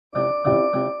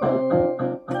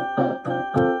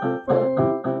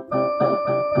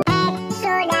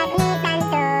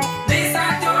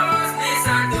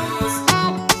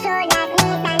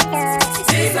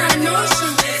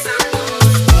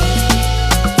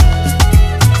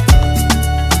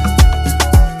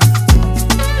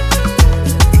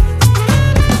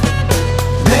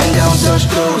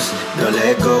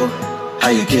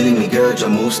girl,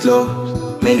 just move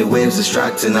slow. Many waves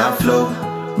distracting our flow,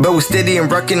 but we're steady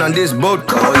and rocking on this boat.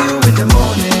 Call you in the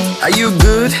morning. Are you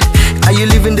good? Are you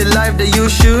living the life that you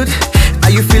should? Are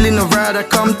you feeling alright? I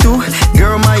come through.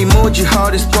 Girl, my emoji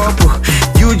heart is purple.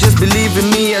 You just believe in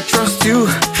me, I trust you.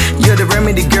 You're the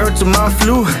remedy, girl, to my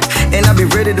flu. And I'll be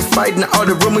ready to fight. Now all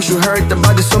the rumors you heard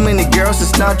about there's so many girls,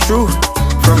 it's not true.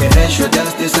 From your head,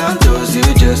 shoulders, to Santos, you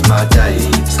just my type.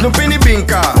 Snooping the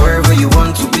binka. Wherever you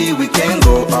want to be, we can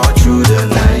go all through the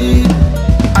night.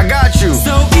 I got you.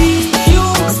 So if you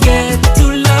scared to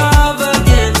love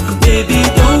again, baby,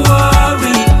 don't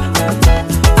worry,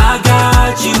 I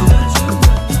got you.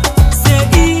 Say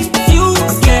if you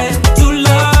scared to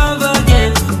love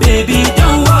again, baby,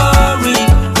 don't worry,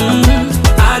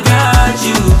 I got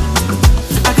you.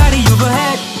 I got you for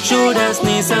head, shoulders,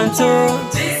 knees and toes.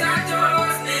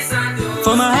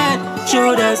 For my head,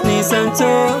 shoulders, knees and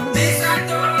toes.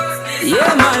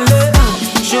 Yeah, my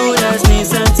love, shoulders,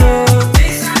 knees and toes.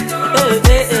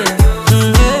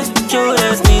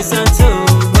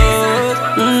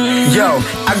 Yo,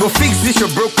 I go fix this your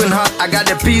broken heart. I got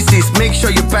the pieces. Make sure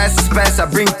you pass this pass. I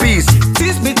bring peace.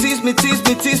 Tease me, tease me, tease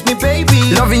me, tease me, baby.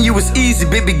 Loving you is easy,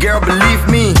 baby girl, believe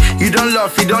me. You don't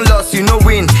love, you don't lost, you no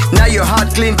win. Now your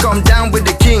heart clean, come down with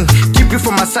the king. Keep you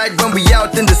from my side when we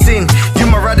out in the scene. You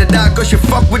might rather die cause you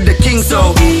fuck with the king.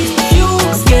 So if you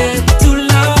scared to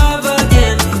love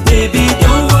again, baby,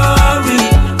 don't worry,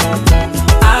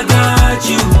 I got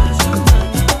you.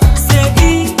 Say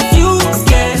if you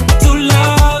scared to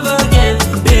love again,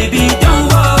 baby, don't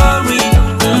worry,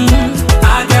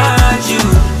 I got you.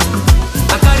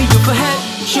 I carry you for head,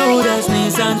 shoulders,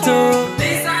 knees and toes.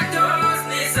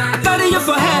 I carry you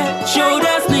for head,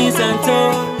 shoulders, knees and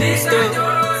toes.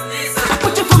 I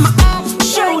put you for my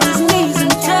shoulders, knees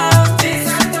and toes.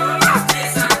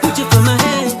 I put you for my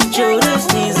head, shoulders,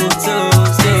 knees and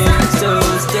toes, toes,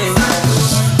 toes, toes.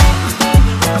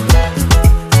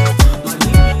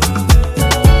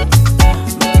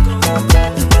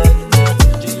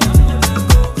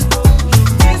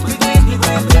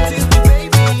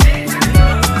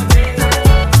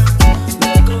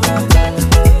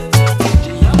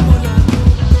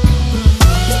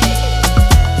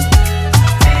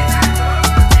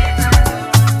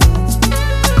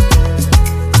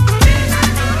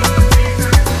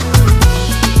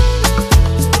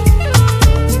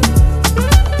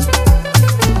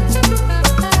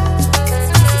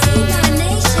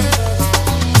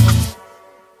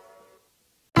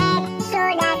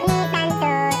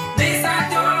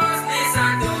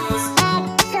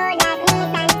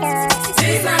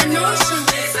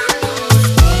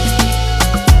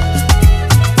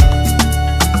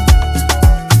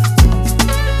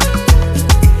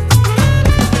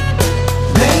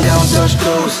 Touch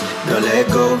close, don't let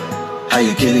go. How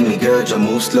you killing me, girl, just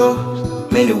move slow.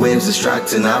 Many waves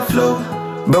distracting our flow,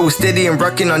 but we're steady and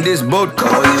rocking on this boat.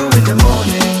 Call you in the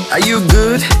morning. Are you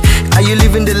good? Are you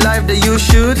living the life that you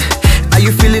should? Are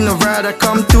you feeling alright? I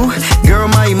come through. Girl,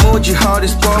 my emoji heart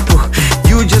is purple.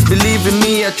 You just believe in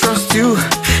me, I trust you.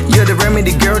 You're the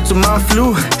remedy, girl, to my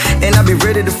flu. And I'll be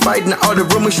ready to fight. Now all the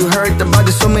rumors you heard about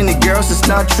there's so many girls, it's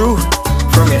not true.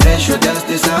 From your head, shoulders,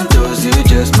 to Santos, you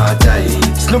just my type.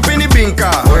 Snooping the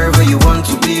binka. Wherever you want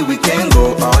to be, we can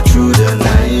go all through the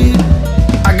night.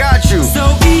 I got you. So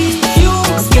if you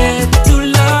scared to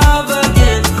love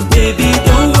again, baby,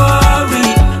 don't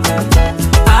worry,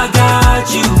 I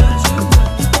got you.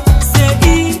 Say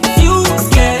if you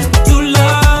scared to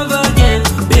love again,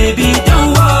 baby,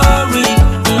 don't worry,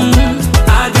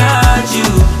 I got you.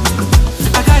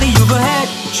 I carry you for head,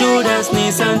 shoulders,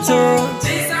 knees and toes.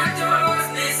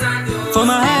 For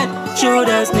my head,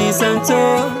 shoulders, knees and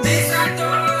toes.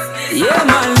 Yeah,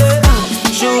 my love,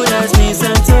 shoulders, knees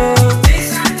and toes.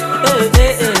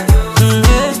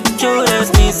 Shoulders,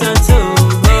 knees and toes.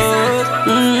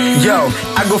 Yo,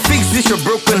 I go fix this your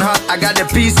broken heart. I got the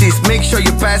pieces. Make sure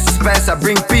you pass this pass. I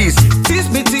bring peace. Tease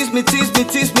me, tease me, tease me,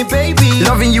 tease me, baby.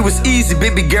 Loving you is easy,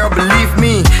 baby girl, believe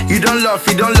me. You don't love,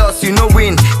 you don't lost, you no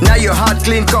win. Now your heart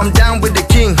clean, come down with the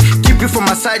king. Keep you from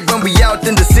my side when we out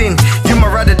in the scene. You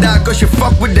might rather die cause you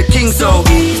fuck with the king. So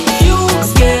if you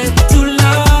scared to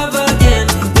love again,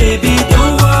 baby,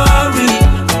 don't worry,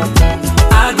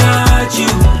 I got you.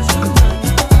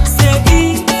 Say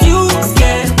if you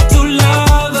scared to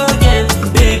love again,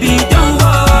 baby, don't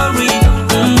worry,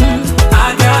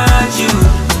 I got you.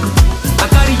 I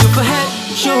carry you for head,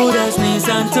 shoulders, knees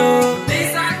and toes.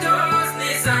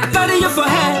 I carry you for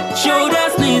head,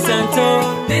 shoulders, knees and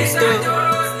toes.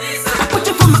 I put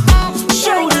you for my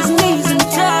shoulders, knees and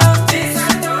toes.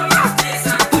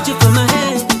 I put you for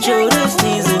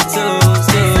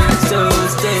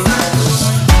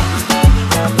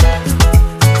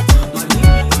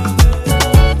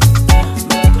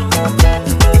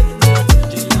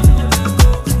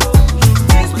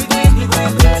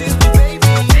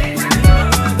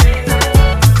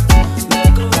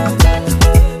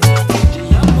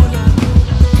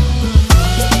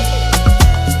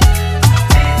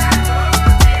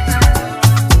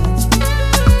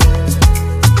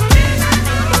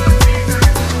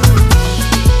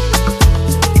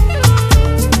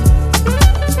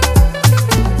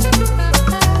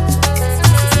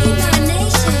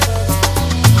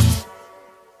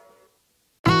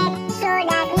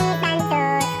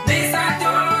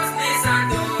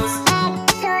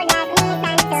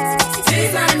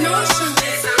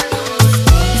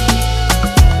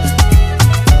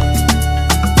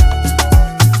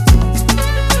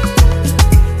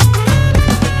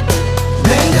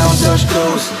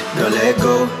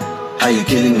How you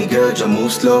killing me, girl? Just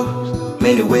move slow.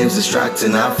 Many waves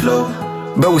distracting our flow.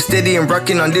 But we're steady and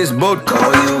rocking on this boat.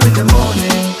 Call you in the morning.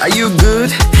 Are you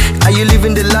good? Are you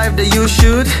living the life that you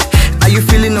should? Are you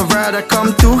feeling alright? I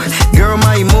come through. Girl,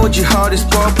 my emoji heart is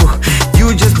purple.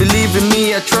 You just believe in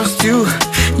me, I trust you.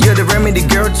 You're the remedy,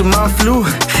 girl, to my flu.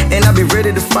 And I'll be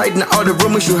ready to fight. Now all the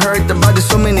rumors you heard about there's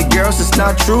so many girls, it's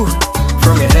not true.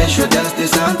 From your head, shoulders, the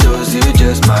Santos, you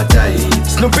just my type.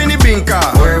 Snoopini Binka.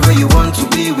 Wherever you want to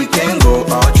be, we can go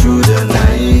all through the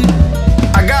night.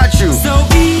 I got you. So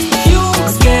if you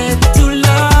scared to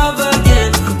love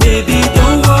again, baby,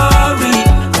 don't worry,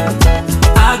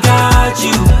 I got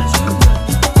you.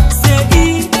 Say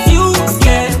if you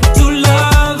scared to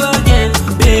love again,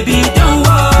 baby, don't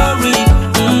worry,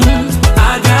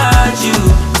 I got you.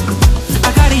 I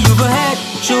got you for head,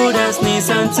 shoulders, knees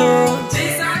and toes.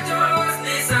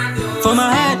 For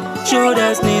my head,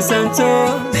 shoulders, knees and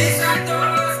toes.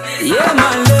 Yeah,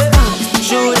 my love,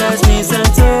 shoulders, knees and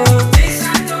toes.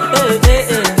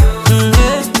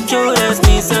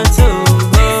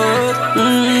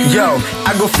 Yo,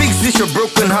 I go fix this your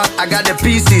broken heart. I got the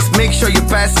pieces. Make sure you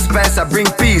pass this pass. I bring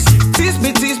peace. Tease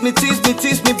me, tease me, tease me,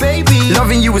 tease me, baby.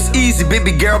 Loving you is easy,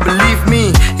 baby girl. Believe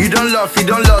me. You don't love, you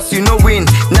don't lose, you no win.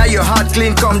 Now your heart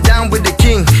clean. Come down with the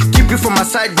king. Keep you from my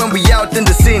side when we out in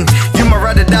the scene. You my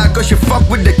ride